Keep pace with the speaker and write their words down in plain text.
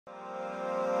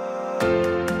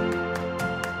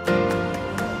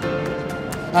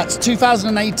It's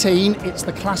 2018, it's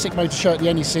the classic motor show at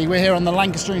the NEC. We're here on the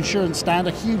Lancaster insurance stand,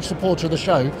 a huge supporter of the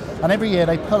show, and every year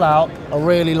they pull out a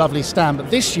really lovely stand.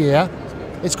 But this year,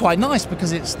 it's quite nice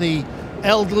because it's the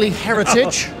elderly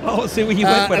heritage. I see where you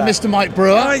went with and that. Mr. Mike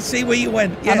Brewer. I see where you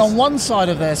went, yes. And on one side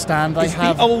of their stand, they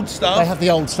have the old stuff. They have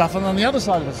the old stuff, and on the other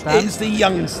side of the stand, it's the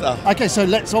young stuff. Okay, so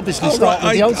let's obviously start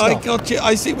with the old stuff. I got you.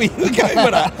 I see where you're going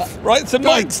with that. Right, so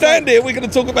Mike, stand here. We're going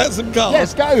to talk about some cars.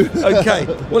 Yes, go. Okay.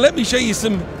 Well, let me show you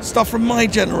some stuff from my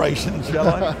generation, shall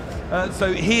I?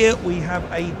 So here we have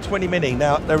a 20 Mini.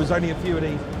 Now, there is only a few of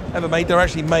these ever made. They're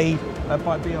actually made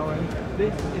by BRM.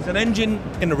 This is an engine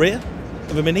in the rear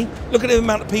of a Mini. Look at the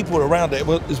amount of people around it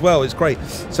as well. It's great.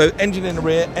 So engine in the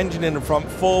rear, engine in the front,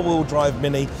 four-wheel drive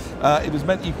Mini. It was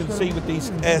meant, you can see with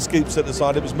these air scoops at the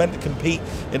side, it was meant to compete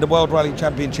in the World Rally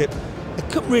Championship. I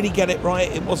couldn't really get it right.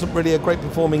 It wasn't really a great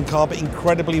performing car, but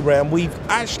incredibly rare. And we've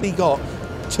actually got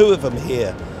two of them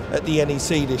here at the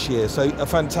NEC this year. So a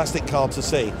fantastic car to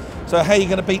see. So how are you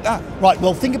going to beat that? Right,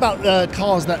 well, think about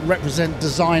cars that represent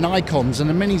design icons, and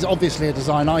the Mini's obviously a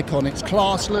design icon. It's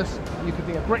classless. You could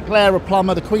be a bricklayer, a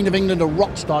plumber, the Queen of England, a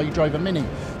rock star, you drove a Mini.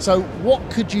 So what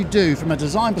could you do from a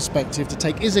design perspective to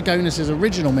take Izagonis's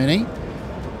original Mini,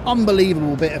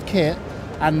 unbelievable bit of kit,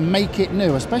 and make it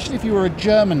new, especially if you were a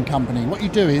German company? What you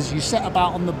do is you set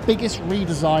about on the biggest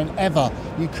redesign ever.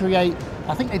 You create,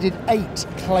 I think they did 8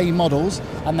 clay models,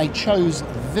 and they chose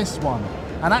this one.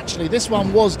 And actually, this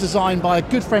one was designed by a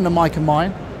good friend of Mike and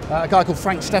mine, a guy called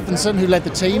Frank Stephenson, who led the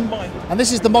team. And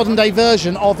this is the modern day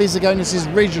version of Izagonis's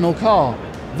original car,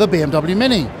 the BMW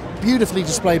Mini, beautifully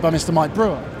displayed by Mr. Mike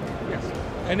Brewer.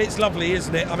 And it's lovely,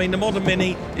 isn't it? I mean, the modern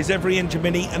Mini is every inch a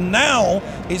Mini, and now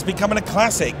it's becoming a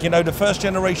classic. You know, the first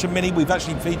generation Mini, we've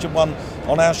actually featured one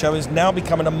on our show, is now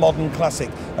becoming a modern classic,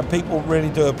 and people really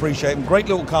do appreciate them. Great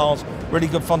little cars, really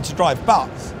good fun to drive. But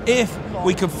if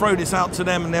we could throw this out to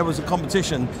them and there was a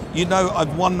competition, you know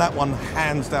I've won that one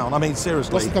hands down. I mean,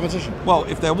 seriously. What's the competition? Well,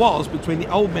 if there was, between the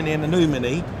old Mini and the new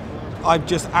Mini, I've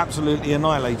just absolutely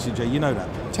annihilated you. You know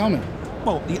that. Tell me.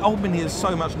 Well, the old Mini is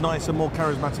so much nicer, more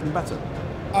charismatic and better.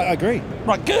 I agree.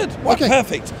 Right, good. Right, okay.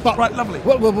 Perfect. But, right, lovely.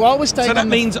 Well, while we're staying so that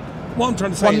means, what I'm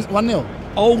trying to say is 1-0.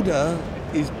 Older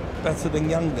is better than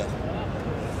younger.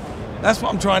 That's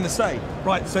what I'm trying to say.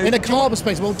 Right, so in a car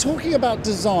perspective, well, talking about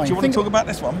design. Do you want to talk about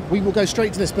this one? We will go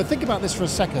straight to this, but think about this for a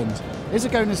second.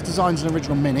 Izagonis designs an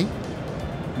original Mini.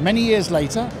 Many years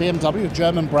later, BMW, a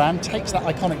German brand, takes that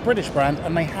iconic British brand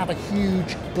and they have a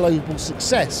huge global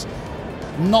success.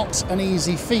 Not an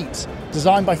easy feat.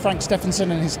 Designed by Frank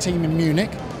Stephenson and his team in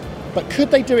Munich. But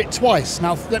could they do it twice?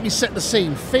 Now, let me set the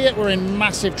scene. Fiat were in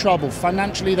massive trouble.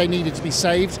 Financially, they needed to be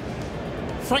saved.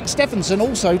 Frank Stephenson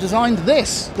also designed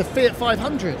this, the Fiat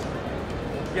 500.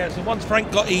 Yeah, so once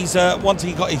Frank got his, once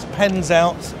he got his pens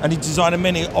out and he designed a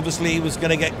Mini, obviously he was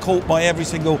going to get caught by every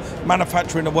single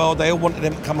manufacturer in the world. They all wanted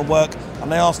him to come and work, and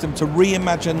they asked him to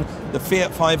reimagine the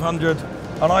Fiat 500.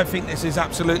 And I think this is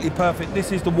absolutely perfect.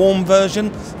 This is the warm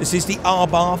version. This is the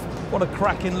R-Bath. What a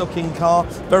cracking looking car.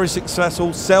 Very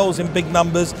successful, sells in big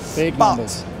numbers.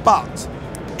 Numbers. But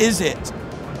is it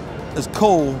as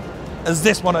cool as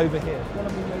this one over here?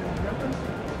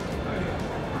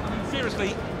 I mean,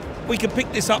 seriously, we could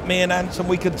pick this up, me and Ants, and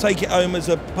we could take it home as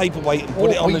a paperweight and put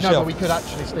it on the shelf. But we could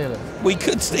actually steal it. We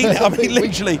could steal it. I mean,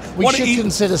 literally. we should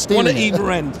consider stealing it. One at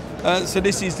either end. So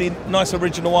this is the nice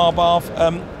original R-Bath,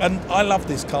 and I love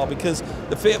this car because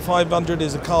the Fiat 500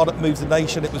 is a car that moves the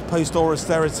nation. It was post-war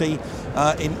austerity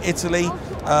in Italy.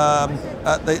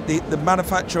 The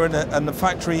manufacturer and the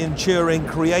factory in Turin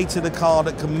created a car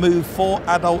that can move 4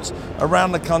 adults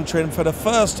around the country, and for the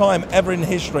first time ever in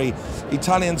history,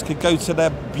 Italians could go to their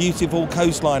beautiful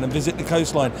coastline and visit the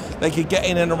coastline. They could get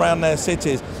in and around their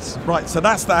cities. Right, so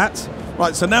that's that.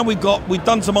 Right, so now we've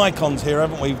done some icons here,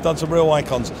 haven't we? We've done some real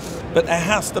icons. But there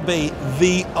has to be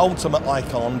the ultimate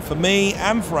icon. For me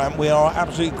and for Ant, we are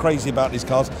absolutely crazy about these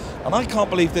cars. And I can't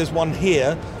believe there's one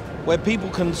here where people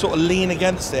can sort of lean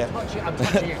against it.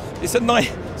 It's a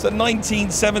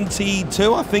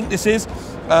 1972, I think this is.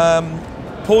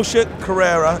 Porsche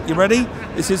Carrera, you ready?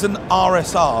 This is an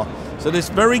RSR. So this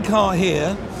very car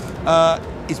here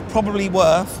is probably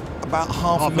worth about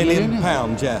half a million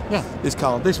pounds, yeah. This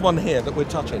car, this one here that we're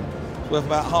touching, is worth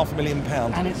about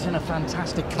 £500,000. And it's in a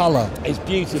fantastic colour. It's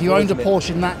beautiful. If you owned a Porsche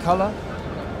in that colour,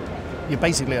 you're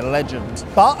basically a legend.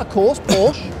 But of course,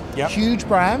 Porsche, huge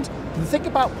brand. And think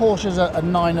about Porsche's a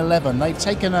 911. They've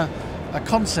taken a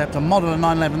concept, a model of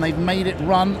 911, they've made it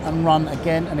run and run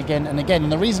again and again and again.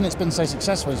 And the reason it's been so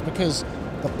successful is because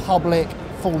the public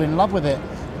fall in love with it.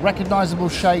 Recognisable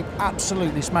shape,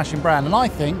 absolutely smashing brand. And I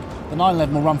think the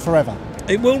 911 will run forever.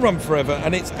 It will run forever,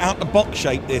 and it's out the box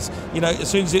shape. This, you know, as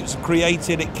soon as it's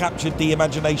created, it captured the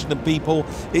imagination of people.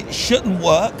 It shouldn't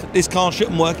work. This car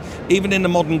shouldn't work, even in the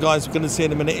modern guys we're going to see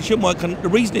in a minute. It shouldn't work, and the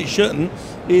reason it shouldn't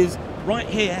is right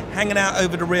here, hanging out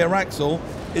over the rear axle,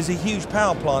 is a huge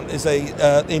power plant.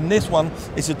 In this one,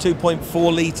 it's a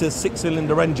 2.4 litre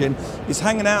 6-cylinder engine. It's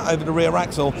hanging out over the rear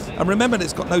axle, and remember,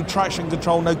 it's got no traction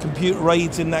control, no computer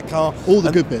aids in that car. All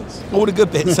the good bits. All the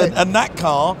good bits, and that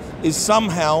car is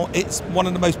somehow, it's one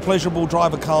of the most pleasurable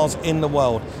driver cars in the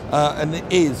world, and it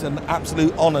is an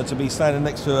absolute honour to be standing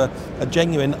next to a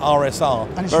genuine RSR.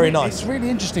 And it's Very nice. It's really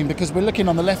interesting because we're looking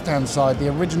on the left-hand side, the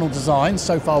original design.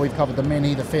 So far, we've covered the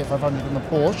Mini, the Fiat 500, and the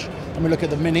Porsche. And we look at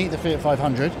the Mini, the Fiat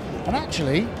 500, and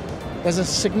actually, there's a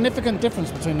significant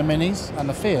difference between the Minis and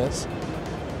the Fiats,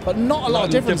 but not a lot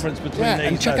of difference between yeah, these.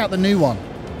 and check out the new one.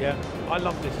 Yeah, I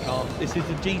love this car. This is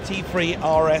the GT3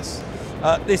 RS.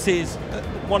 This is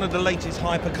one of the latest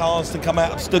hypercars to come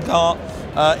out of Stuttgart.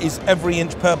 Is every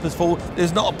inch purposeful.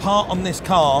 There's not a part on this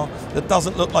car that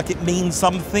doesn't look like it means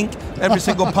something. Every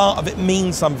single part of it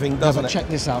means something, doesn't it? Check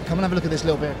this out. Come and have a look at this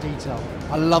little bit of detail.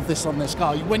 I love this on this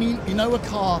car. When you know a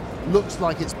car looks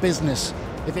like it's business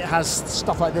if it has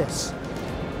stuff like this.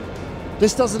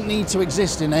 This doesn't need to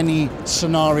exist in any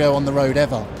scenario on the road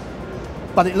ever.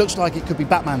 But it looks like it could be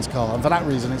Batman's car, and for that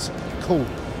reason it's cool.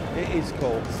 It is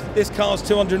cool. This car's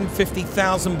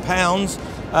 £250,000,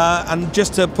 and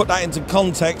just to put that into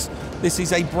context, this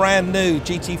is a brand new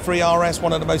GT3 RS,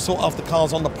 one of the most sought after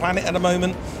cars on the planet at the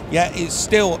moment. Yeah, it's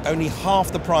still only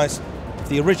half the price of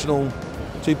the original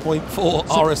 2.4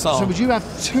 RSR. So would you have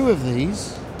two of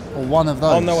these or one of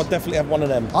those? Oh no, I'd definitely have one of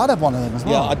them. I'd have one of them as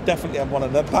well. Yeah, I'd definitely have one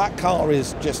of them. That car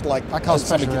is just like... That car's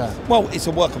special, yeah. Well, it's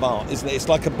a work of art, isn't it? It's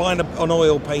like buying an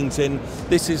oil painting.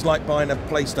 This is like buying a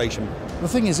PlayStation. The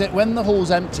thing is that when the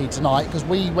hall's empty tonight, because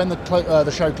when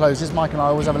the show closes, Mike and I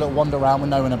always have a little wander around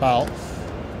with no one about.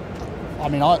 I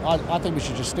mean, I think we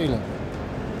should just steal it.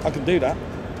 I could do that.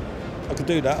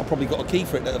 I've probably got a key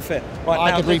for it that'll fit. Right,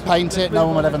 I could repaint it, no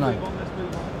one would ever know.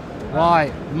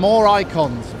 Right, more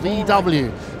icons.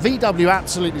 VW. VW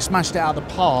absolutely smashed it out of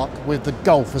the park with the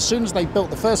Golf. As soon as they built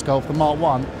the first Golf, the Mark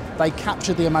 1, they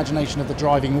captured the imagination of the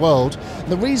driving world.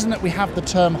 The reason that we have the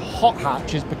term hot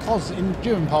hatch is because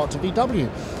due in part to VW,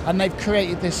 and they've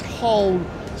created this whole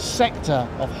sector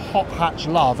of hot hatch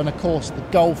love. And of course the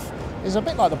Golf is a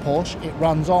bit like the Porsche, it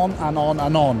runs on and on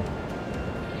and on.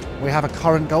 We have a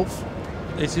current Golf.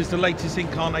 This is the latest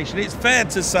incarnation. It's fair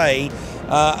to say,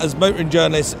 as motoring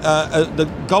journalists, the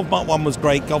Golf Mark 1 was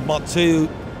great, Golf Mark 2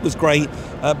 was great,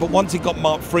 but once it got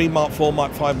Mark 3, Mark 4,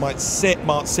 Mark 5, Mark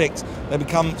 6, they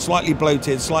become slightly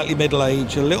bloated, slightly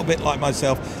middle-aged, a little bit like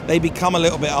myself. They become a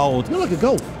little bit old. You're like a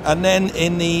Golf. And then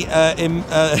I am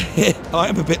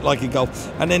a bit like a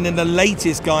Golf. And then in the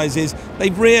latest guises,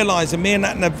 they've realised, and me and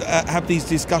Nathan have these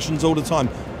discussions all the time,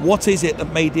 what is it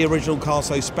that made the original car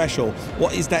so special?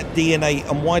 What is that DNA,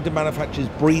 and why do manufacturers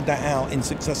breed that out in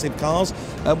successive cars?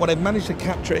 Well, they've managed to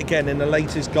capture it again in the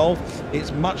latest Golf.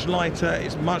 It's much lighter,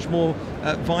 it's much more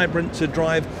vibrant to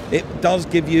drive. It does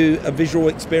give you a visual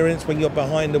experience when you're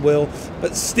behind the wheel.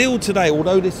 But still today,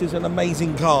 although this is an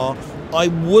amazing car, I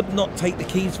would not take the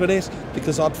keys for this,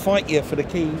 because I'd fight you for the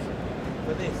keys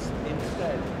for this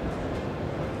instead.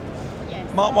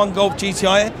 Mark 1 Golf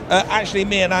GTI. Actually,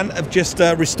 me and Anne have just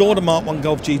restored a Mark 1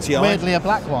 Golf GTI. Weirdly, a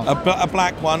black one. A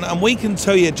black one, and we can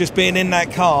tell you, just being in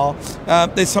that car,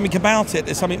 there's something about it.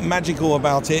 There's something magical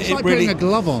about it. It's like putting a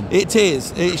glove on. It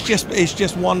is. It's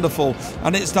just wonderful,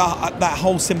 and it's that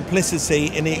whole simplicity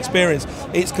in the experience.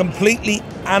 It's completely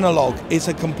analog. It's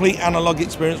a complete analog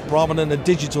experience rather than a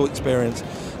digital experience.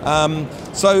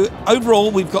 So overall,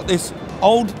 we've got this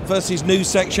old versus new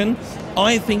section.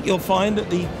 I think you'll find that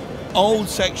the old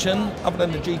section, other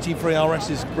than the GT3 RS,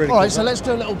 is really cool. All right, so let's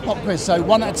do a little pop quiz. So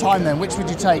one at a time then. Which would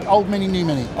you take? Old Mini, new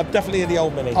Mini? I'd definitely the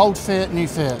old Mini. Old Fiat, new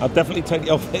Fiat? I'd definitely take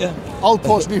the old Fiat. Old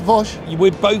Porsche, new Porsche?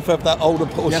 We'd both have that older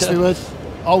Porsche. Yes, we would.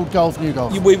 Old Golf, new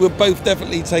Golf? We would both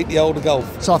definitely take the older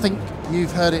Golf. So I think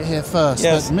you've heard it here first.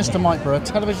 Yes. That Mr. Mike Brewer,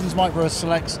 Television's Mike Brewer,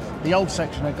 selects the old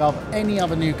section above any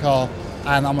other new car,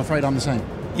 and I'm afraid I'm the same.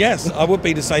 Yes, I would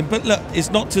be the same. But look, it's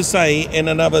not to say in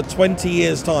another 20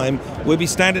 years' time we'll be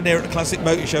standing there at the Classic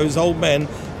Motor Show as old men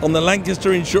on the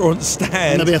Lancaster insurance stand.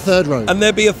 And there'll be a third row. And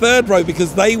there'll be a third row,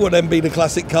 because they will then be the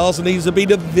classic cars and these will be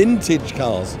the vintage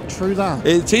cars. True that.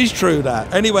 It is true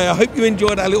that. Anyway, I hope you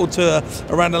enjoyed our little tour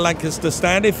around the Lancaster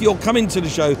stand. If you're coming to the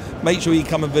show, make sure you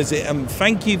come and visit. And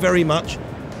thank you very much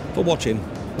for watching.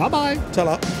 Bye-bye.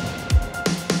 Ta-ra.